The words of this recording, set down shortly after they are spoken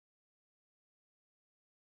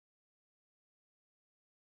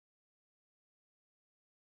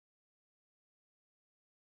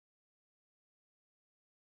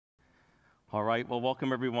All right, well,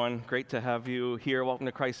 welcome everyone. Great to have you here. Welcome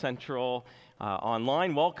to Christ Central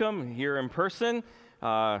online. Welcome here in person.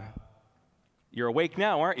 You're awake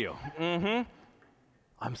now, aren't you? Mm-hmm.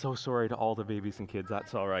 I'm so sorry to all the babies and kids.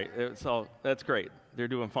 That's all right. That's great. They're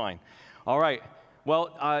doing fine. All right.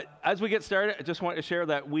 Well, as we get started, I just want to share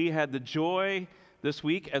that we had the joy this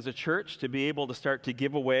week as a church to be able to start to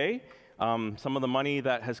give away some of the money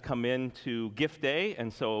that has come in to Gift Day.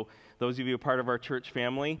 And so those of you who are part of our church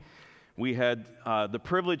family, we had the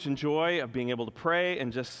privilege and joy of being able to pray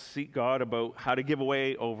and just seek God about how to give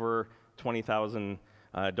away over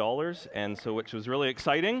 $20,000, and so which was really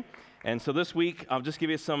exciting. And so this week, I'll just give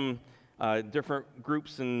you some different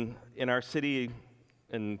groups in our city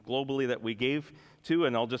and globally that we gave to,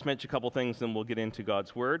 and I'll just mention a couple things, then we'll get into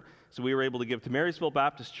God's Word. So we were able to give to Marysville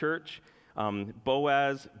Baptist Church,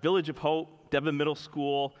 Boaz, Village of Hope, Devon Middle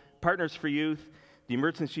School, Partners for Youth, the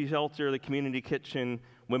Emergency Shelter, the Community Kitchen,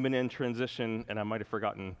 Women in Transition, and I might have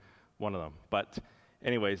forgotten one of them. But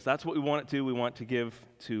anyways, that's what we want to do. We want to give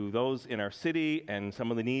to those in our city and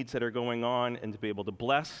some of the needs that are going on and to be able to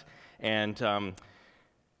bless. And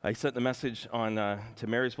I sent the message on to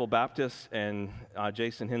Marysville Baptist, and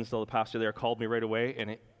Jason Hinsdale, the pastor there, called me right away,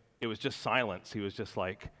 and it was just silence. He was just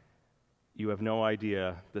like, you have no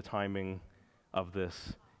idea the timing of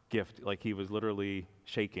this gift. Like, he was literally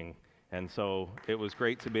shaking. And so it was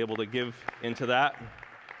great to be able to give into that.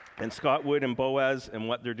 And Scott Wood and Boaz and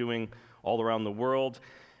what they're doing all around the world,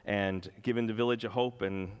 and given to Village of Hope.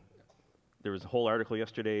 And there was a whole article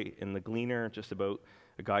yesterday in the Gleaner just about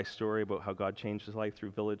a guy's story about how God changed his life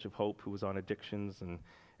through Village of Hope, who was on addictions and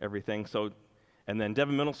everything. So, and then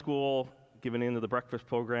Devon Middle School giving into the breakfast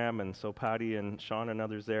program, and so Patty and Sean and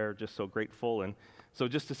others there, just so grateful. And so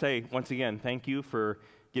just to say, once again, thank you for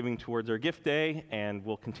giving towards our gift day, and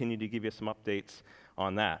we'll continue to give you some updates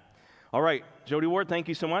on that. All right, Jody Ward, thank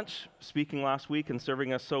you so much, speaking last week and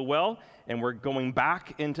serving us so well. And we're going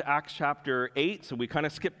back into Acts chapter 8, so we kind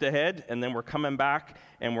of skipped ahead, and then we're coming back,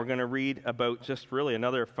 and we're going to read about just really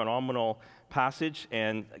another phenomenal passage.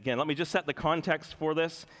 And again, let me just set the context for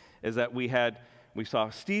this, is that we saw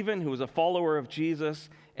Stephen, who was a follower of Jesus,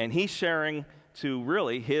 and he's sharing to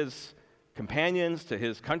really his companions, to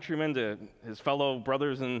his countrymen, to his fellow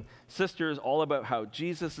brothers and sisters, all about how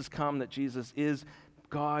Jesus has come, that Jesus is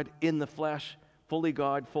God in the flesh, fully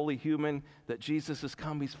God, fully human, that Jesus has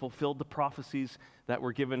come. He's fulfilled the prophecies that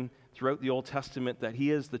were given throughout the Old Testament, that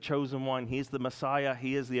he is the chosen one, he's the Messiah,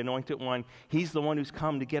 he is the anointed one, he's the one who's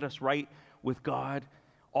come to get us right with God,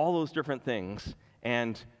 all those different things.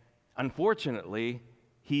 And unfortunately,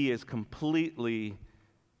 he is completely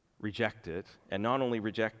rejected, and not only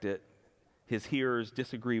rejected, his hearers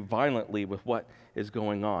disagree violently with what is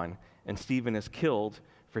going on, and Stephen is killed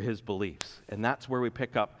for his beliefs. And that's where we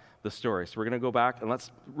pick up the story. So we're going to go back and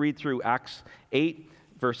let's read through Acts 8,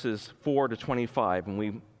 verses 4 to 25, and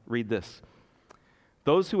we read this.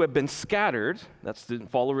 Those who had been scattered, that's the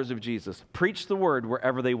followers of Jesus, preached the word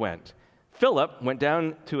wherever they went. Philip went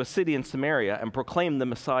down to a city in Samaria and proclaimed the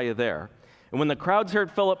Messiah there. And when the crowds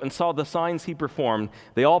heard Philip and saw the signs he performed,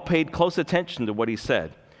 they all paid close attention to what he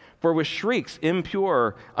said. For with shrieks,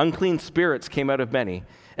 impure, unclean spirits came out of many,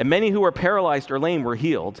 and many who were paralyzed or lame were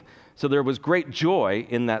healed. So there was great joy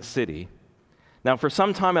in that city. Now for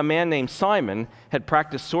some time a man named Simon had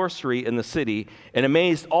practiced sorcery in the city and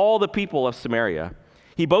amazed all the people of Samaria.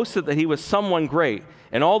 He boasted that he was someone great,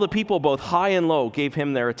 and all the people, both high and low, gave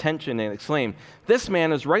him their attention and exclaimed, "This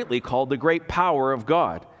man is rightly called the great power of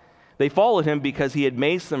God." They followed him because he had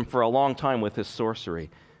amazed them for a long time with his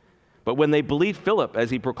sorcery. But when they believed Philip as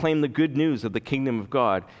he proclaimed the good news of the kingdom of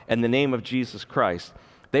God and the name of Jesus Christ,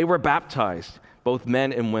 they were baptized, both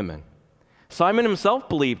men and women. Simon himself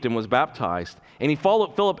believed and was baptized, and he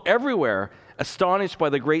followed Philip everywhere, astonished by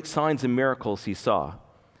the great signs and miracles he saw.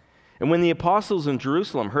 And when the apostles in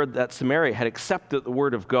Jerusalem heard that Samaria had accepted the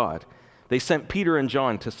word of God, they sent Peter and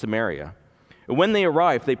John to Samaria. And when they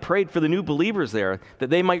arrived, they prayed for the new believers there that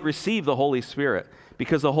they might receive the Holy Spirit,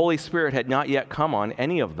 because the Holy Spirit had not yet come on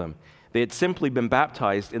any of them. They had simply been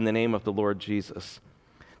baptized in the name of the Lord Jesus.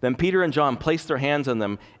 Then Peter and John placed their hands on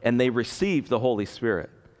them, and they received the Holy Spirit.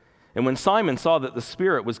 And when Simon saw that the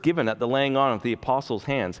Spirit was given at the laying on of the apostles'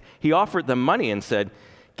 hands, he offered them money and said,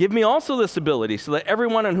 "Give me also this ability, so that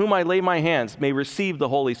everyone on whom I lay my hands may receive the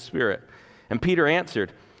Holy Spirit." And Peter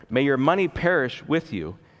answered, "May your money perish with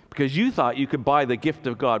you, because you thought you could buy the gift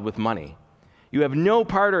of God with money. You have no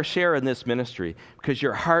part or share in this ministry, because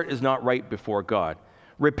your heart is not right before God.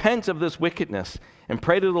 Repent of this wickedness and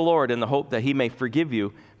pray to the Lord in the hope that he may forgive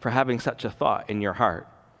you for having such a thought in your heart.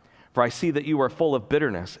 For I see that you are full of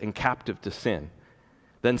bitterness and captive to sin."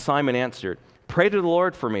 Then Simon answered, Pray to the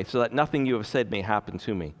Lord for me, so that nothing you have said may happen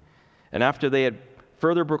to me." And after they had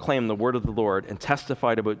further proclaimed the word of the Lord and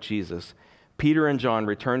testified about Jesus, Peter and John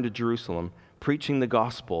returned to Jerusalem, preaching the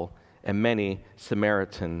gospel in many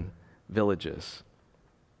Samaritan villages.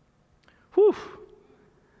 Whew.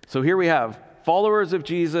 So here we have followers of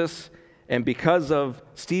Jesus, and because of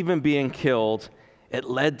Stephen being killed, it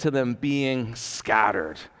led to them being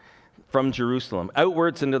scattered from Jerusalem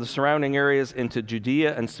outwards into the surrounding areas, into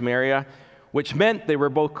Judea and Samaria, which meant they were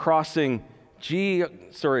both crossing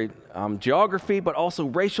geography, but also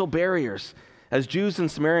racial barriers, as Jews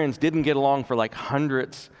and Samaritans didn't get along for like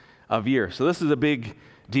hundreds of years. So this is a big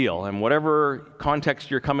deal, and whatever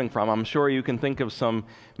context you're coming from, I'm sure you can think of some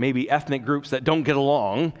maybe ethnic groups that don't get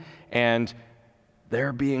along, and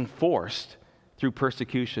they're being forced through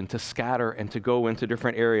persecution to scatter and to go into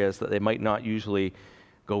different areas that they might not usually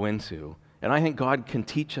go into. And I think God can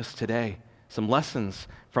teach us today some lessons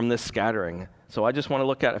from this scattering. So I just want to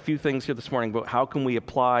look at a few things here this morning about how can we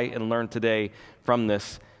apply and learn today from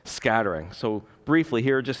this scattering. So briefly,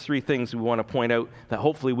 here are just 3 things we want to point out that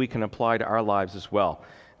hopefully we can apply to our lives as well.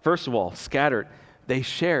 First of all, scattered, they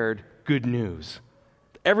shared good news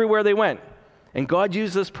everywhere they went. And God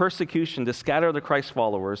used this persecution to scatter the Christ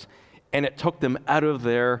followers, and it took them out of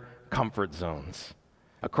their comfort zones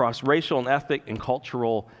across racial and ethnic and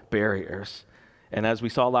cultural barriers. And as we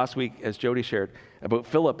saw last week, as Jody shared, about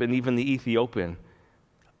Philip and even the Ethiopian,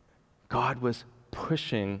 God was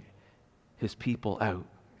pushing his people out,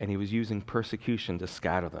 and he was using persecution to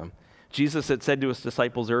scatter them. Jesus had said to his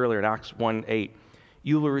disciples earlier in Acts 1:8,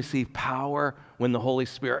 "You will receive power when the Holy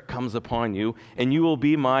Spirit comes upon you, and you will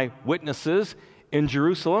be my witnesses in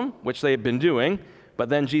Jerusalem," which they had been doing. But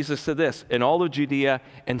then Jesus said this, "in all of Judea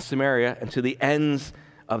and Samaria and to the ends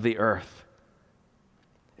of the earth."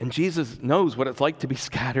 And Jesus knows what it's like to be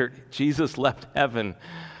scattered. Jesus left heaven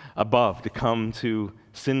above to come to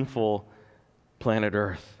sinful planet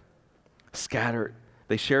Earth. Scattered.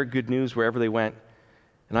 They shared good news wherever they went.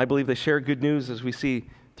 And I believe they shared good news, as we see,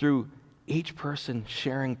 through each person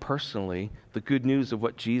sharing personally the good news of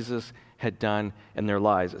what Jesus had done in their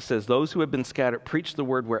lives. It says, those who had been scattered preached the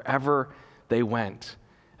word wherever they went.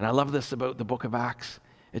 And I love this about the book of Acts.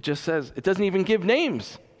 It just says, it doesn't even give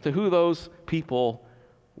names to who those people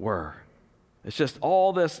were. It's just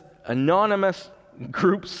all this anonymous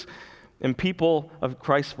groups and people of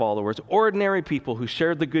Christ followers, ordinary people who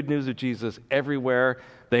shared the good news of Jesus everywhere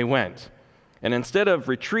they went. And instead of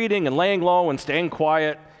retreating and laying low and staying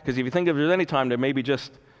quiet, because if you think if there's any time to maybe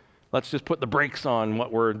just, let's just put the brakes on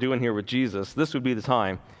what we're doing here with Jesus, this would be the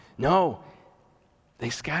time. No, they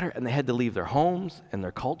scattered and they had to leave their homes and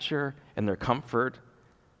their culture and their comfort.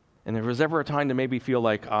 And if there was ever a time to maybe feel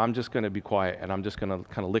like, I'm just going to be quiet and I'm just going to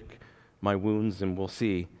kind of lick my wounds and we'll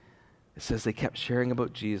see. It says they kept sharing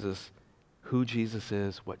about Jesus, who Jesus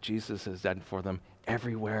is, what Jesus has done for them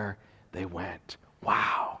everywhere they went.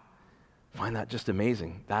 Wow. I find that just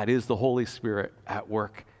amazing. That is the Holy Spirit at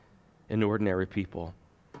work in ordinary people.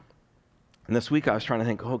 And this week I was trying to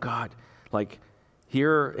think, oh God, like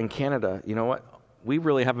here in Canada, you know what? We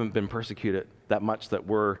really haven't been persecuted that much that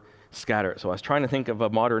we're scattered. So I was trying to think of a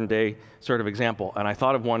modern day sort of example, and I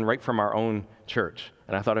thought of one right from our own church.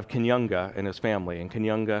 And I thought of Kenyunga and his family, and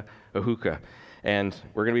Kenyunga Ahuka. And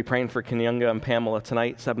we're going to be praying for Kenyunga and Pamela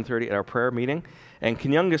tonight, 7:30 at our prayer meeting. And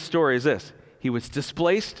Kenyunga's story is this. He was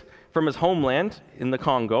displaced from his homeland in the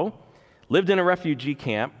Congo, lived in a refugee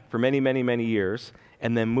camp for many, many, many years,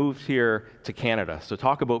 and then moved here to Canada. So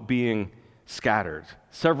talk about being scattered.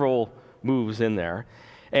 Several moves in there.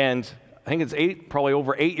 And I think it's probably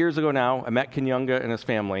over 8 years ago now, I met Kenyunga and his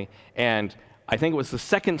family, and I think it was the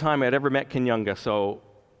second time I'd ever met Kenyunga, so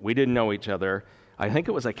we didn't know each other. I think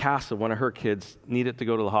it was Akasa, one of her kids, needed to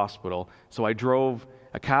go to the hospital, so I drove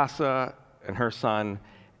Akasa and her son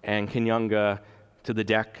and Kenyunga to the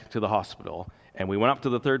deck to the hospital, and we went up to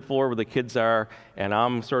the 3rd floor where the kids are, and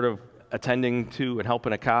I'm sort of attending to and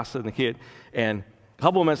helping Akasa and the kid, and a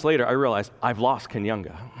couple of minutes later, I realized I've lost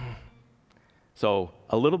Kenyunga. So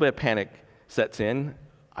a little bit of panic sets in.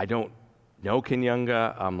 I don't know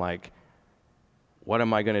Kenyunga. I'm like, what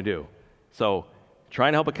am I going to do? So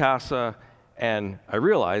trying to help Akasa, and I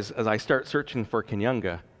realize as I start searching for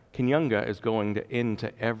Kenyunga, Kenyunga is going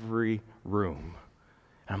into every room.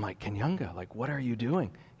 And I'm like, Kenyunga, like, what are you doing?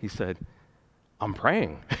 He said, I'm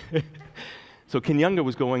praying. So Kenyunga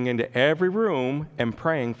was going into every room and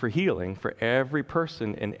praying for healing for every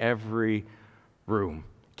person in every room.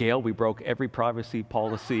 Gail, we broke every privacy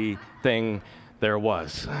policy thing there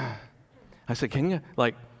was. I said,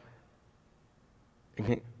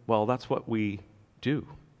 well, that's what we do.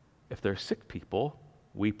 If there's sick people,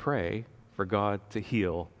 we pray for God to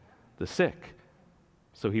heal the sick.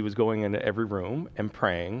 So he was going into every room and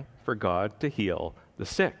praying for God to heal the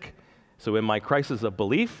sick. So in my crisis of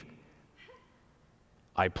belief,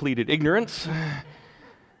 I pleaded ignorance,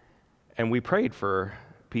 and we prayed for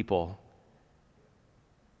people.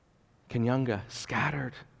 Kanyunga,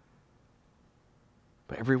 scattered.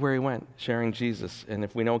 But everywhere he went, sharing Jesus. And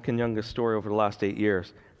if we know Kanyunga's story over the last 8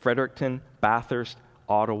 years, Fredericton, Bathurst,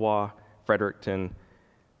 Ottawa, Fredericton,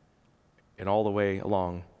 and all the way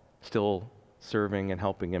along, still serving and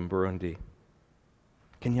helping in Burundi.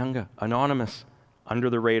 Kanyunga, anonymous, under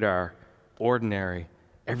the radar, ordinary,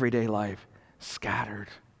 everyday life, scattered.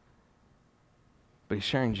 But he's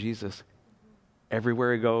sharing Jesus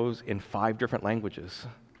everywhere he goes in 5 different languages.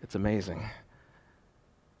 It's amazing.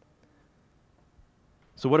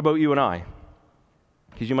 So what about you and I?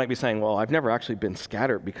 Because you might be saying, well, I've never actually been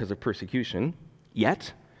scattered because of persecution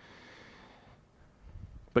yet.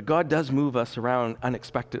 But God does move us around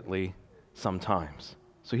unexpectedly sometimes.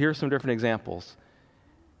 So here are some different examples.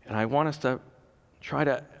 And I want us to try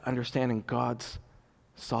to understand in God's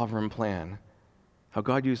sovereign plan how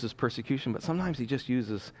God uses persecution, but sometimes he just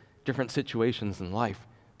uses different situations in life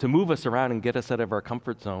to move us around and get us out of our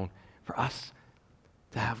comfort zone for us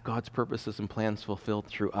to have God's purposes and plans fulfilled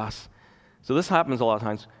through us. So this happens a lot of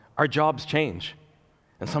times. Our jobs change.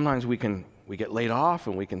 And sometimes we get laid off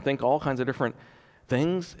and we can think all kinds of different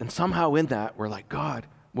things. And somehow in that, we're like, God,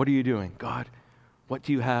 what are you doing? God, what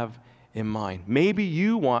do you have in mind? Maybe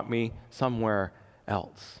you want me somewhere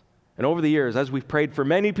else. And over the years, as we've prayed for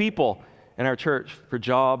many people in our church for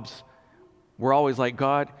jobs, we're always like,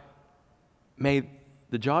 God, may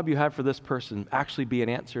the job you have for this person actually be an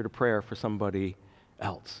answer to prayer for somebody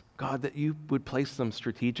else. God, that you would place them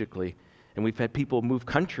strategically. And we've had people move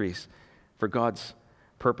countries for God's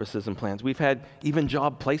purposes and plans. We've had even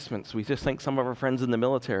job placements. We just think some of our friends in the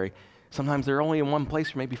military, sometimes they're only in one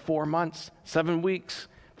place for maybe 4 months, 7 weeks,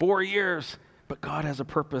 4 years, but God has a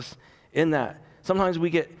purpose in that. Sometimes we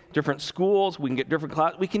get different schools, we can get different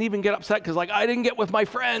classes, we can even get upset because I didn't get with my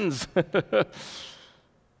friends.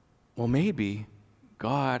 Well, maybe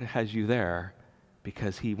God has you there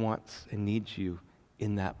because he wants and needs you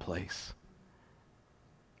in that place.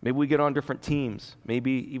 Maybe we get on different teams,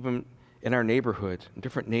 maybe even in our neighborhood,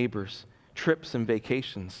 different neighbors, trips and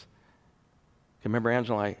vacations. I remember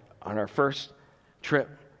Angela and I, on our first trip,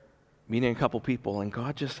 meeting a couple people, and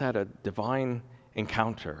God just had a divine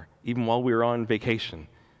encounter, even while we were on vacation,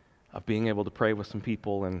 of being able to pray with some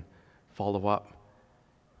people and follow up.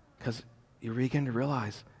 Because you begin to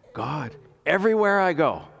realize, God, everywhere I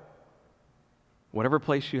go, whatever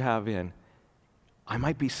place you have in, I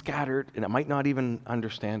might be scattered and I might not even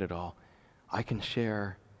understand it all. I can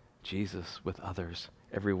share Jesus with others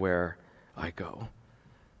everywhere I go.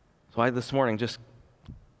 So I this morning just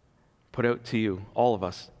put out to you, all of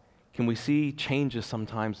us, can we see changes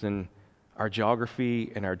sometimes in our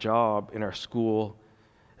geography, in our job, in our school,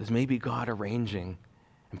 as maybe God arranging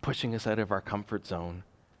and pushing us out of our comfort zone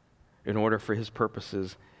in order for his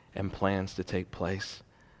purposes and plans to take place?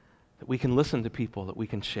 That we can listen to people, that we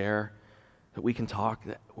can share, that we can talk,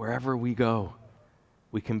 that wherever we go,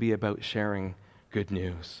 we can be about sharing good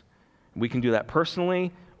news. We can do that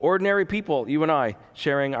personally, ordinary people, you and I,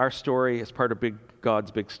 sharing our story as part of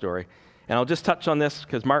God's big story. And I'll just touch on this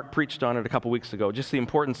because Mark preached on it a couple weeks ago, just the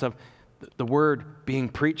importance of the word being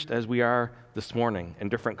preached as we are this morning in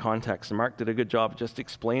different contexts. And Mark did a good job just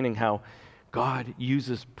explaining how God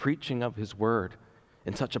uses preaching of his word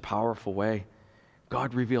in such a powerful way.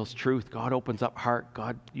 God reveals truth. God opens up heart.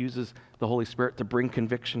 God uses the Holy Spirit to bring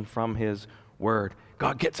conviction from his word.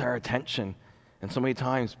 God gets our attention. And so many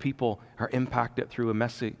times people are impacted through a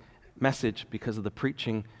message because of the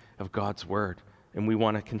preaching of God's word. And we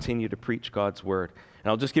want to continue to preach God's word. And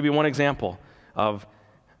I'll just give you one example of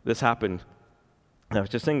this happened. I was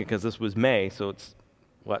just thinking because this was May, so it's,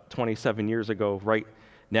 27 years ago right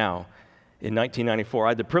now. In 1994, I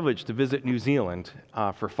had the privilege to visit New Zealand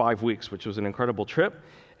for 5 weeks, which was an incredible trip.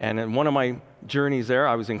 And in one of my journeys there,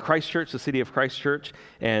 I was in Christchurch, the city of Christchurch,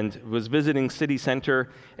 and was visiting city center.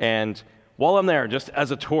 And while I'm there, just as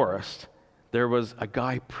a tourist, there was a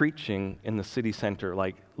guy preaching in the city center,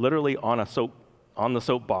 like literally on the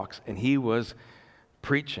soapbox, and he was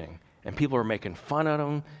preaching. And people were making fun of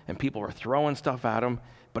him, and people were throwing stuff at him.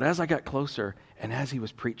 But as I got closer, and as he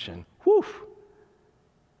was preaching, whew,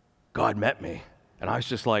 God met me. And I was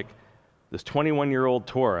just like this 21-year-old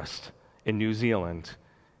tourist in New Zealand,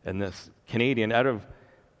 and this Canadian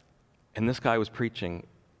and this guy was preaching,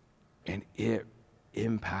 and it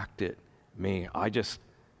impacted me. I just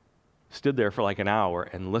stood there for like an hour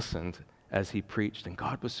and listened as he preached, and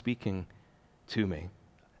God was speaking to me.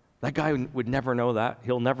 That guy would never know that.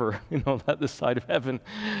 He'll never know that this side of heaven,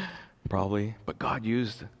 probably. But God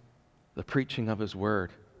used the preaching of his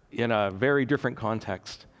word in a very different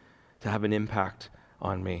context to have an impact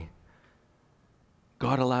on me.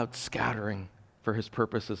 God allowed scattering for his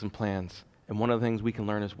purposes and plans. And one of the things we can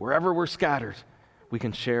learn is wherever we're scattered, we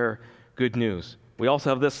can share good news. We also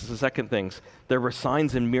have this as the second thing. There were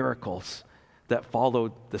signs and miracles that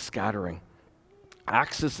followed the scattering.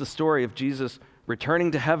 Acts is the story of Jesus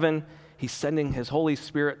returning to heaven. He's sending his Holy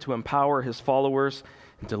Spirit to empower his followers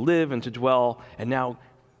and to live and to dwell. And now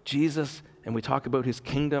Jesus, and we talk about his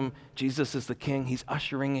kingdom, Jesus is the king. He's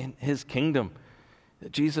ushering in his kingdom.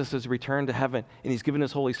 Jesus has returned to heaven, and he's given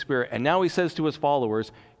his Holy Spirit. And now he says to his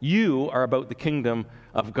followers, you are about the kingdom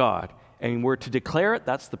of God. And we're to declare it.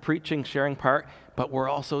 That's the preaching, sharing part. But we're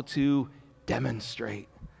also to demonstrate.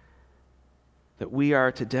 That we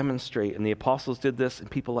are to demonstrate, and the apostles did this, and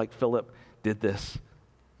people like Philip did this,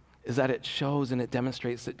 is that it shows and it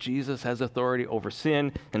demonstrates that Jesus has authority over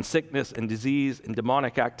sin and sickness and disease and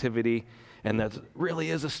demonic activity, and that really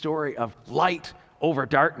is a story of light over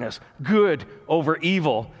darkness, good over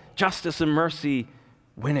evil, justice and mercy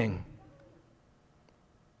winning.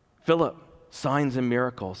 Philip, signs and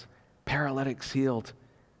miracles, paralytics healed,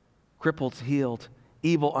 cripples healed,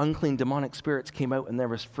 evil, unclean, demonic spirits came out, and there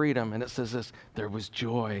was freedom. And it says this, there was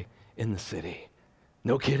joy in the city.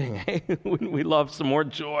 No kidding, eh? Wouldn't we love some more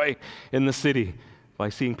joy in the city by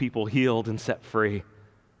seeing people healed and set free?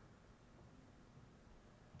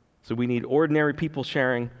 So we need ordinary people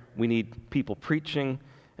sharing. We need people preaching.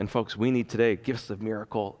 And folks, we need today gifts of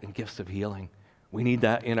miracle and gifts of healing. We need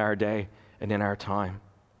that in our day and in our time.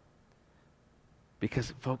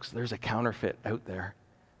 Because, folks, there's a counterfeit out there.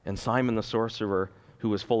 And Simon the sorcerer, who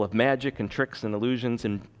was full of magic and tricks and illusions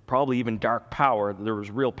and probably even dark power, there was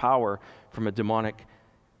real power from a demonic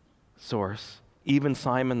source. Even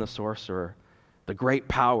Simon the sorcerer, the great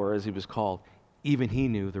power as he was called, even he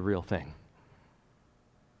knew the real thing.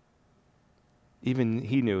 Even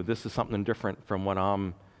he knew this is something different from what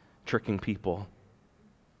I'm tricking people.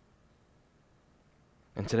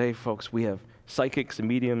 And today, folks, we have psychics and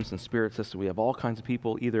mediums and spiritists. We have all kinds of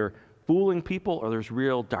people either fooling people or there's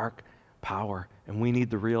real dark power. And we need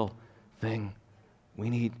the real thing. We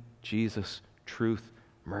need Jesus, truth,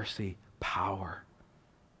 mercy, power.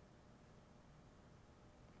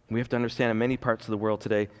 We have to understand in many parts of the world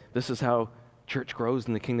today, this is how church grows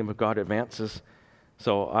and the kingdom of God advances.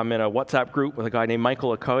 So I'm in a WhatsApp group with a guy named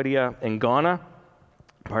Michael Akodia in Ghana,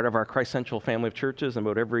 part of our Christ Central family of churches. And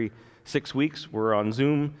about every 6 weeks, we're on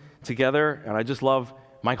Zoom together. And I just love,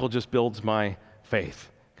 Michael just builds my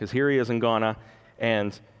faith. Because here he is in Ghana,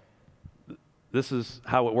 and this is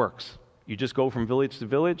how it works. You just go from village to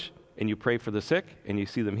village, and you pray for the sick, and you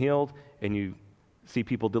see them healed, and you see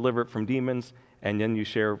people delivered from demons, and then you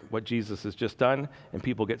share what Jesus has just done, and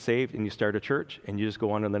people get saved, and you start a church, and you just go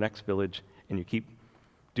on to the next village, and you keep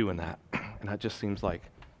doing that. And that just seems like,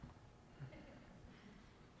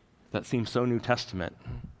 that seems so New Testament,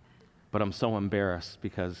 but I'm so embarrassed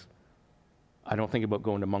because I don't think about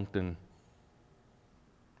going to Moncton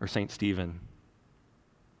or St. Stephen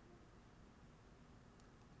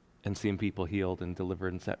and seeing people healed and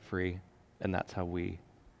delivered and set free, and that's how we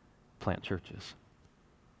plant churches.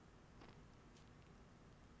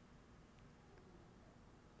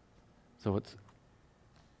 So it's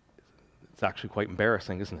actually quite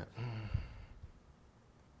embarrassing, isn't it?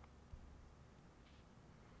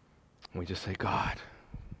 We just say, God,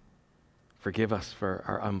 forgive us for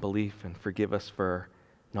our unbelief and forgive us for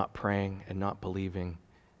not praying and not believing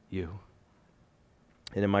you.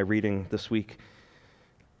 And in my reading this week,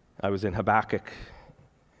 I was in Habakkuk.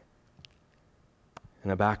 In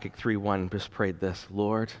Habakkuk 3:1, just prayed this,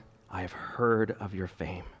 Lord, I have heard of your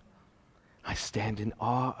fame. I stand in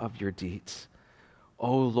awe of your deeds.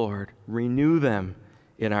 O Lord, renew them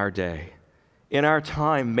in our day. In our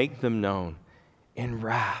time, make them known. In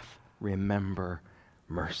wrath, remember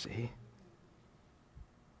mercy.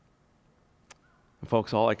 And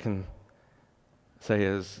folks, all I can say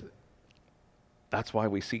is that's why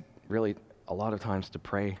we seek really a lot of times to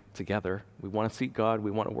pray together. We want to seek God.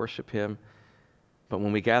 We want to worship him. But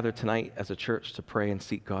when we gather tonight as a church to pray and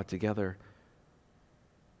seek God together,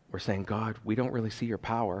 we're saying, God, we don't really see your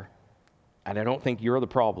power, and I don't think you're the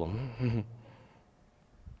problem.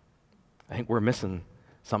 I think we're missing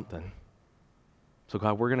something. So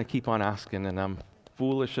God, we're going to keep on asking, and I'm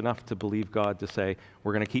foolish enough to believe God to say,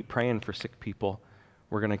 we're going to keep praying for sick people.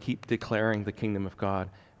 We're going to keep declaring the kingdom of God,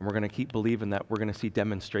 and we're going to keep believing that we're going to see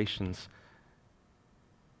demonstrations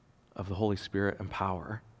of the Holy Spirit and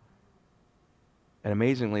power. And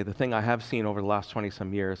amazingly, the thing I have seen over the last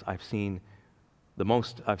 20-some years, I've seen the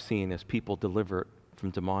most I've seen is people delivered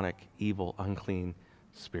from demonic, evil, unclean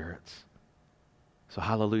spirits. So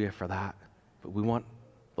hallelujah for that. But we want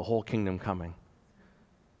the whole kingdom coming.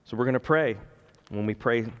 So we're going to pray. When we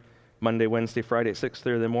pray Monday, Wednesday, Friday at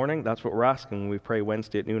 6:30 in the morning, that's what we're asking. When we pray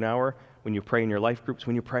Wednesday at noon hour, when you pray in your life groups,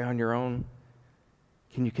 when you pray on your own,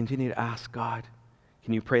 can you continue to ask God?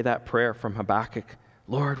 Can you pray that prayer from Habakkuk?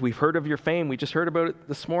 Lord, we've heard of your fame. We just heard about it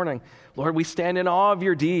this morning. Lord, we stand in awe of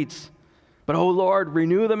your deeds. But, oh Lord,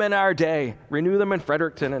 renew them in our day. Renew them in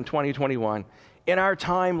Fredericton in 2021. In our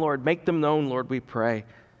time, Lord, make them known, Lord, we pray.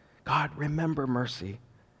 God, remember mercy.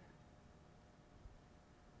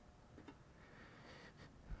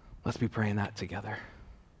 Let's be praying that together.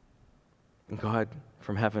 And God,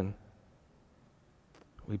 from heaven,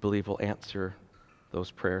 we believe will answer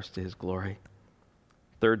those prayers to his glory.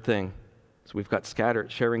 Third thing, so we've got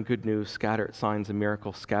scattered, sharing good news, scattered signs and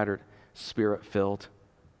miracles, scattered, spirit-filled.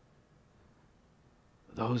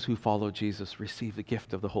 Those who follow Jesus receive the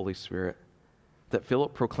gift of the Holy Spirit. That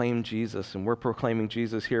Philip proclaimed Jesus, and we're proclaiming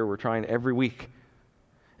Jesus here. We're trying every week.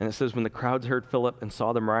 And it says, when the crowds heard Philip and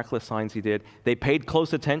saw the miraculous signs he did, they paid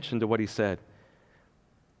close attention to what he said.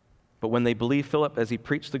 But when they believed Philip as he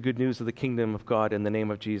preached the good news of the kingdom of God in the name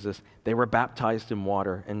of Jesus, they were baptized in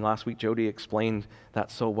water. And last week, Jody explained that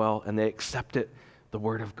so well, and they accepted the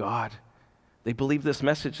word of God. They believed this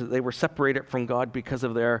message that they were separated from God because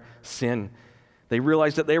of their sin. They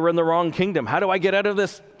realized that they were in the wrong kingdom. How do I get out of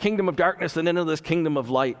this kingdom of darkness and into this kingdom of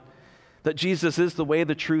light? That Jesus is the way,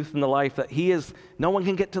 the truth, and the life. That no one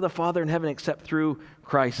can get to the Father in heaven except through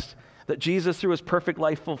Christ. That Jesus, through his perfect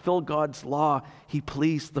life, fulfilled God's law. He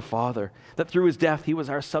pleased the Father. That through his death, he was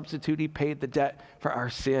our substitute. He paid the debt for our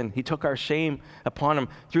sin. He took our shame upon him.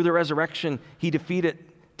 Through the resurrection, he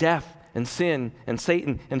defeated death and sin and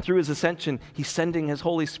Satan. And through his ascension, he's sending his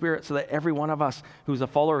Holy Spirit so that every one of us who's a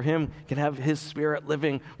follower of him can have his Spirit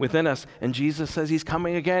living within us. And Jesus says he's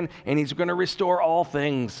coming again, and he's going to restore all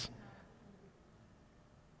things.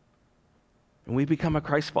 And we become a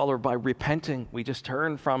Christ follower by repenting. We just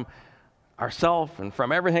turn from ourselves and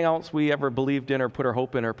from everything else we ever believed in or put our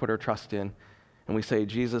hope in or put our trust in. And we say,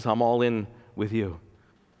 Jesus, I'm all in with you.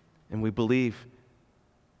 And we believe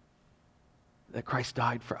that Christ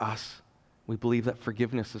died for us. We believe that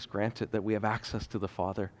forgiveness is granted, that we have access to the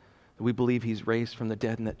Father. That we believe he's raised from the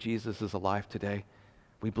dead and that Jesus is alive today.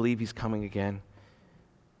 We believe he's coming again.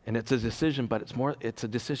 And it's a decision, but it's a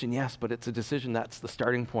decision, yes, but it's a decision that's the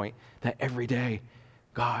starting point. That every day,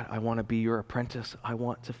 God, I want to be your apprentice. I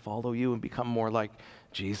want to follow you and become more like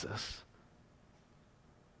Jesus.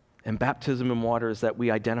 And baptism in water is that we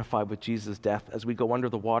identify with Jesus' death. As we go under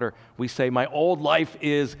the water, we say, my old life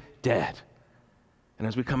is dead. And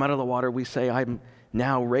as we come out of the water, we say, I'm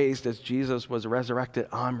now raised as Jesus was resurrected.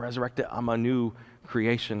 I'm resurrected. I'm a new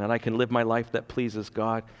creation, and I can live my life that pleases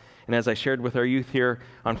God. And as I shared with our youth here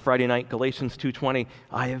on Friday night, Galatians 2:20,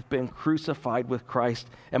 I have been crucified with Christ,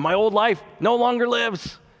 and my old life no longer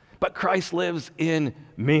lives, but Christ lives in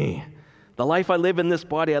me. The life I live in this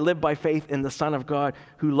body, I live by faith in the Son of God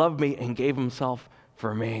who loved me and gave himself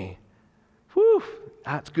for me. Whew,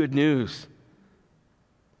 that's good news.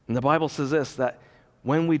 And the Bible says this, that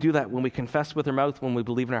when we do that, when we confess with our mouth, when we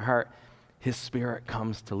believe in our heart, his Spirit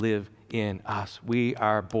comes to live in us. We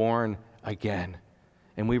are born again.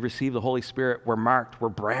 And we receive the Holy Spirit. We're marked, we're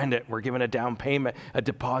branded, we're given a down payment, a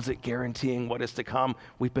deposit guaranteeing what is to come.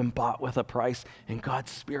 We've been bought with a price, and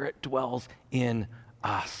God's Spirit dwells in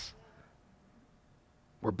us.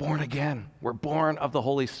 We're born again. We're born of the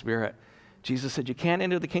Holy Spirit. Jesus said you can't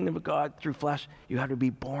enter the kingdom of God through flesh. You have to be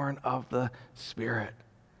born of the Spirit.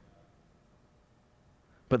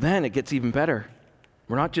 But then it gets even better.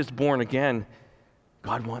 We're not just born again.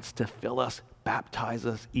 God wants to fill us, baptize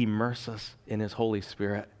us, immerse us in his Holy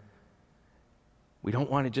Spirit. We don't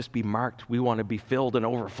want to just be marked. We want to be filled and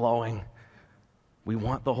overflowing. We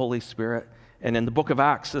want the Holy Spirit. And in the book of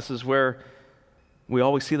Acts, this is where we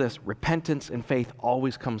always see this. Repentance and faith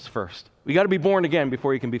always comes first. We got to be born again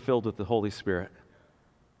before you can be filled with the Holy Spirit.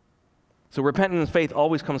 So repentance and faith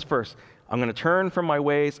always comes first. I'm going to turn from my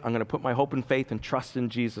ways. I'm going to put my hope and faith and trust in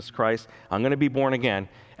Jesus Christ. I'm going to be born again.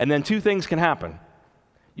 And then two things can happen.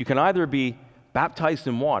 You can either be baptized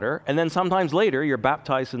in water, and then sometimes later you're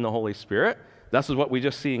baptized in the Holy Spirit. This is what we're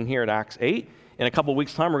just seeing here in Acts 8. In a couple of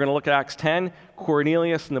weeks' time, we're going to look at Acts 10.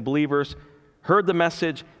 Cornelius and the believers heard the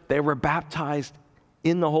message. They were baptized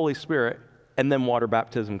in the Holy Spirit, and then water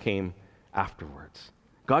baptism came afterwards.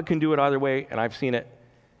 God can do it either way, and I've seen it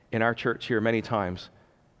in our church here many times.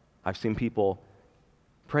 I've seen people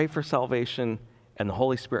pray for salvation, and the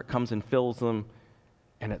Holy Spirit comes and fills them,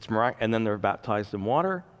 and it's and then they're baptized in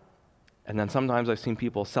water, And then sometimes I've seen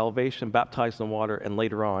people salvation, baptized in water, and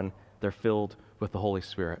later on, they're filled with the Holy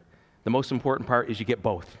Spirit. The most important part is you get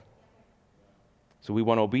both. So we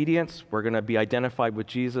want obedience. We're going to be identified with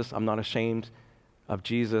Jesus. I'm not ashamed of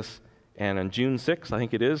Jesus. And on June 6th, I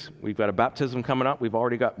think it is, we've got a baptism coming up. We've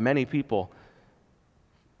already got many people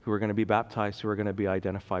who are going to be baptized, who are going to be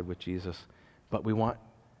identified with Jesus. But we want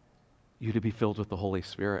you to be filled with the Holy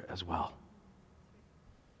Spirit as well.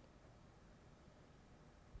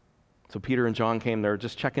 So Peter and John came there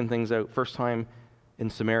just checking things out. First time in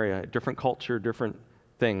Samaria, different culture, different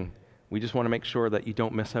thing. We just want to make sure that you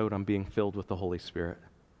don't miss out on being filled with the Holy Spirit.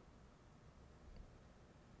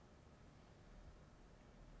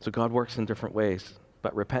 So God works in different ways,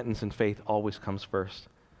 but repentance and faith always comes first.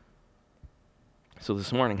 So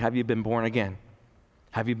this morning, have you been born again?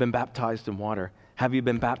 Have you been baptized in water? Have you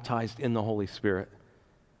been baptized in the Holy Spirit?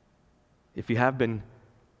 If you have been,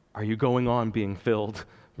 are you going on being filled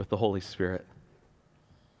with the Holy Spirit?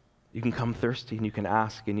 You can come thirsty and you can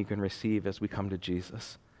ask and you can receive as we come to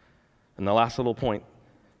Jesus. And the last little point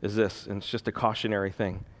is this, and it's just a cautionary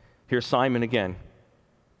thing. Here's Simon again.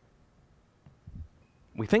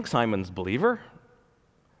 We think Simon's a believer.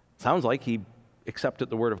 Sounds like he accepted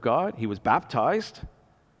the word of God. He was baptized.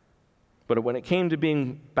 But when it came to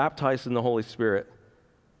being baptized in the Holy Spirit,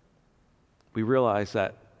 we realized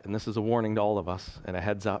that, and this is a warning to all of us and a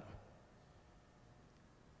heads up,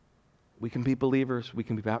 we can be believers, we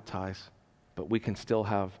can be baptized, but we can still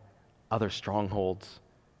have other strongholds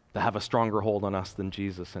that have a stronger hold on us than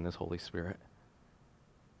Jesus and his Holy Spirit.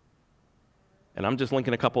 And I'm just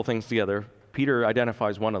linking a couple things together. Peter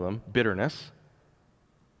identifies one of them, bitterness.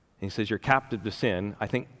 And he says, you're captive to sin. I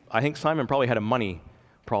think Simon probably had a money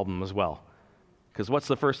problem as well. Because what's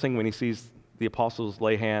the first thing when he sees the apostles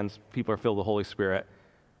lay hands, people are filled with the Holy Spirit?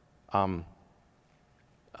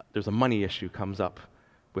 There's a money issue comes up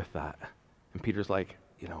with that. And Peter's like,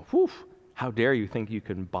 whew, how dare you think you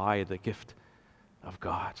can buy the gift of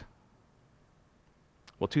God?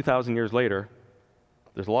 Well, 2,000 years later,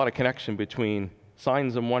 there's a lot of connection between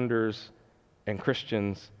signs and wonders and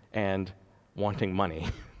Christians and wanting money.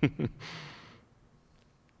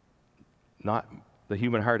 The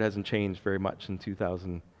human heart hasn't changed very much in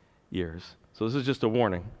 2,000 years. So this is just a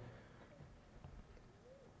warning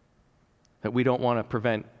that we don't want to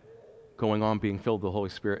prevent going on being filled with the Holy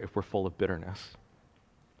Spirit if we're full of bitterness.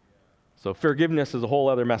 So forgiveness is a whole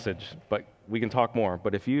other message, but we can talk more.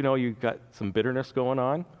 But if you know you've got some bitterness going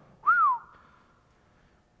on,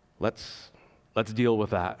 let's deal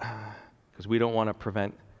with that, because we don't want to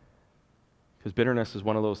prevent, because bitterness is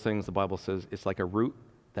one of those things the Bible says it's like a root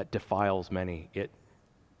that defiles many. It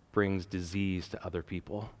brings disease to other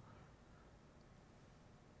people.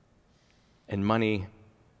 And money,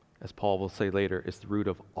 as Paul will say later, is the root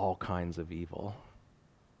of all kinds of evil.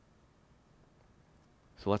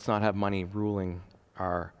 So let's not have money ruling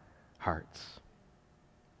our hearts.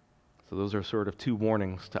 So those are sort of two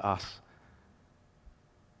warnings to us.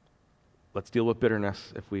 Let's deal with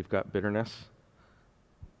bitterness if we've got bitterness.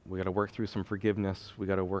 We got to work through some forgiveness. We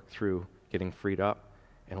got to work through getting freed up.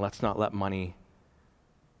 And let's not let money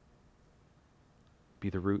be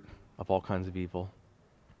the root of all kinds of evil.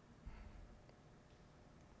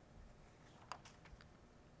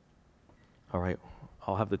 All right,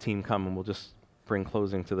 I'll have the team come and we'll just bring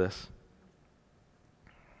closing to this.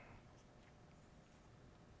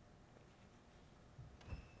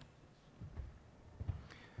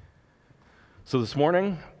 So this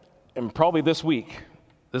morning, and probably this week,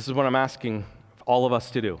 this is what I'm asking all of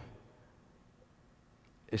us to do.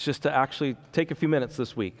 It's just to actually take a few minutes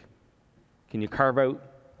this week. Can you carve out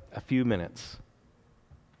a few minutes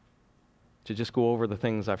to just go over the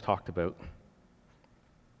things I've talked about?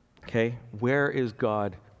 Okay, where is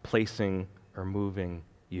God placing or moving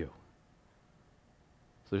you?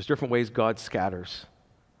 So there's different ways God scatters.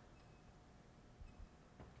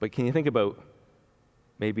 But can you think about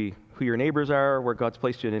maybe who your neighbors are, where God's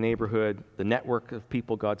placed you in a neighborhood, the network of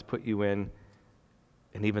people God's put you in,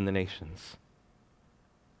 and even the nations?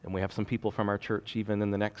 And we have some people from our church, even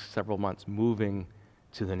in the next several months, moving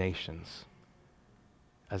to the nations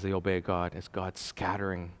as they obey God, as God's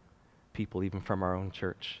scattering people even from our own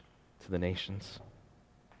church to the nations.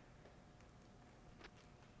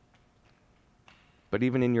 But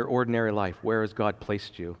even in your ordinary life, where has God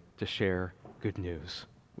placed you to share good news?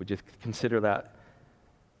 Would you consider that?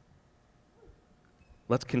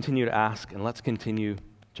 Let's continue to ask, and let's continue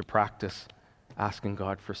to practice asking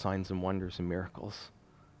God for signs and wonders and miracles.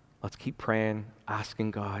 Let's keep praying,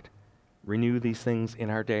 asking God, renew these things in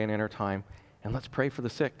our day and in our time, and let's pray for the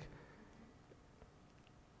sick.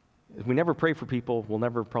 If we never pray for people, we'll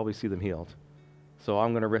never probably see them healed. So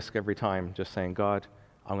I'm going to risk every time just saying, God,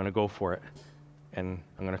 I'm going to go for it, and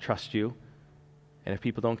I'm going to trust you. And if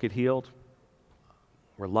people don't get healed,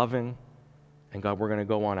 we're loving, and God, we're going to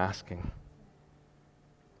go on asking.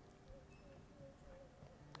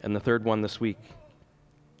 And the third one this week,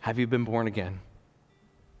 have you been born again?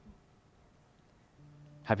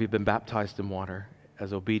 Have you been baptized in water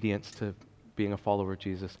as obedience to being a follower of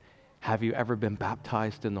Jesus? Have you ever been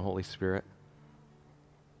baptized in the Holy Spirit?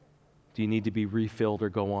 Do you need to be refilled or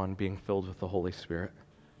go on being filled with the Holy Spirit?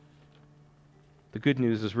 The good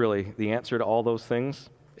news is really, the answer to all those things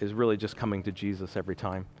is really just coming to Jesus every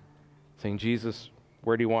time. Saying, Jesus,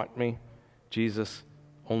 where do you want me? Jesus,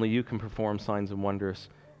 only you can perform signs and wonders.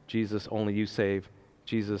 Jesus, only you save.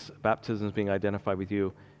 Jesus, baptism is being identified with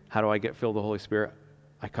you. How do I get filled with the Holy Spirit?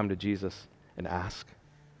 I come to Jesus and ask.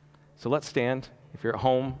 So let's stand. If you're at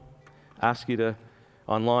home, ask you to,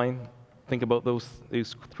 online, think about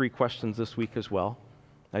these 3 questions this week as well.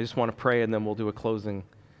 I just want to pray, and then we'll do a closing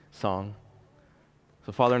song.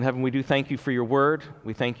 So Father in heaven, we do thank you for your word.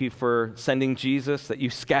 We thank you for sending Jesus, that you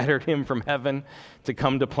scattered him from heaven to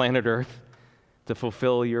come to planet Earth to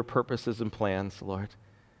fulfill your purposes and plans, Lord.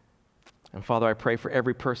 And Father, I pray for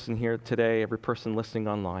every person here today, every person listening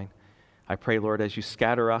online. I pray, Lord, as you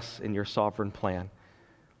scatter us in your sovereign plan,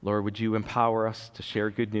 Lord, would you empower us to share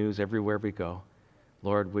good news everywhere we go?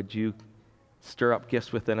 Lord, would you stir up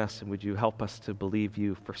gifts within us, and would you help us to believe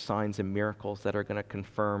you for signs and miracles that are going to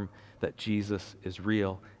confirm that Jesus is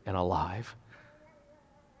real and alive?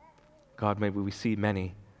 God, may we see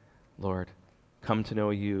many, Lord, come to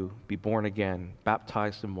know you, be born again,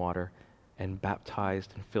 baptized in water, and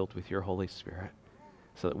baptized and filled with your Holy Spirit,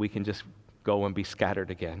 so that we can just go and be scattered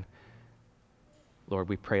again. Lord,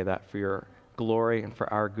 we pray that for your glory and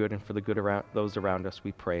for our good and for the good around those around us.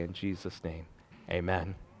 We pray in Jesus' name.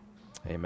 Amen.